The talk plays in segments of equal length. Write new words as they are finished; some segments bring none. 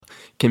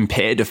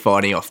Compared to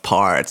fighting off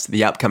pirates,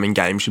 the upcoming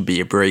game should be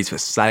a breeze for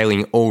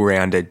sailing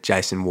all-rounder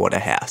Jason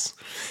Waterhouse.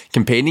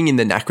 Competing in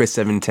the NACRA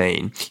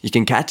 17, you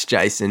can catch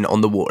Jason on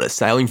the water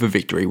sailing for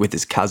victory with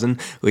his cousin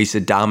Lisa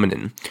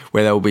Darmanin,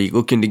 where they'll be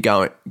looking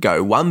to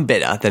go one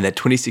better than the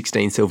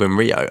 2016 silver in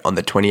Rio on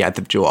the 28th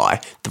of July,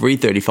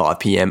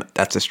 3:35pm,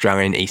 that's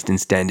Australian Eastern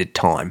Standard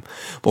Time.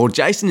 While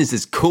Jason is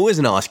as cool as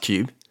an ice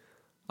cube...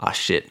 Ah,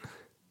 shit.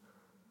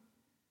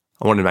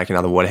 I wanted to make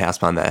another Waterhouse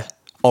pun there.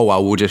 Oh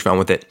well, we'll just run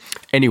with it.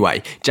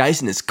 Anyway,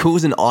 Jason, as cool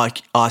as an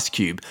ice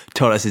cube,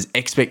 told us his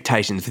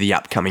expectations for the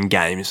upcoming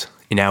games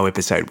in our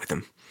episode with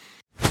him.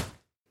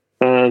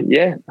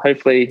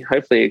 Hopefully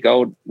a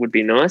gold would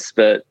be nice,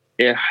 but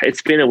yeah,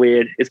 it's been a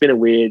weird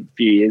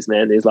few years,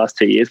 man. These last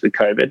 2 years with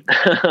COVID,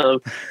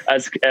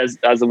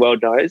 as the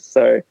world knows.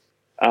 So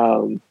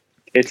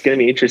it's going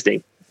to be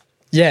interesting.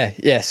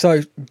 Yeah.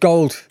 So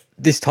gold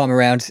this time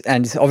around,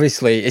 and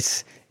obviously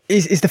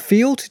Is the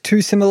field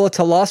too similar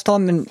to last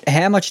time, and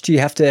how much do you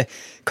have to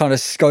kind of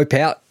scope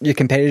out your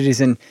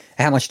competitors, and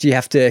how much do you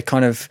have to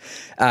kind of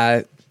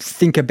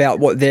think about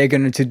what they're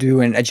going to do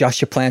and adjust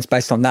your plans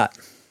based on that?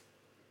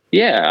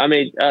 Yeah, I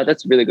mean,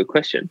 that's a really good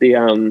question.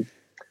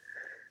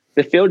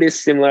 The field is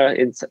similar.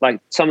 It's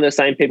like some of the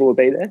same people will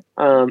be there,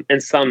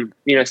 and some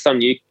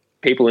new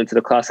people into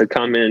the class have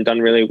come in and done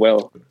really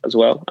well as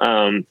well.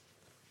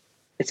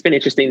 It's been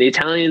interesting. The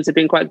Italians have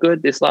been quite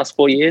good this last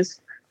 4 years.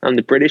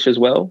 The British as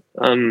well.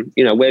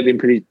 We've been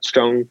pretty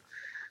strong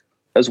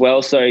as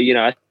well. So,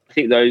 I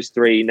think those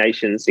three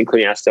nations,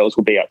 including ourselves,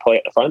 will be probably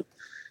at the front.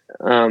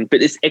 But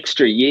this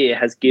extra year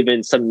has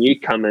given some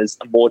newcomers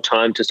more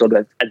time to sort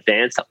of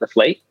advance up the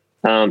fleet.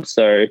 That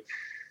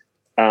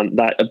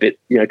a bit,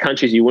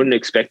 countries you wouldn't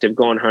expect have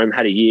gone home,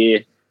 had a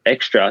year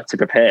extra to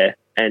prepare,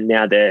 and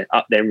now they're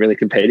up there and really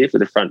competitive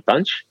with the front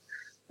bunch.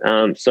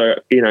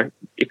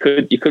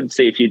 You could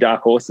see a few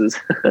dark horses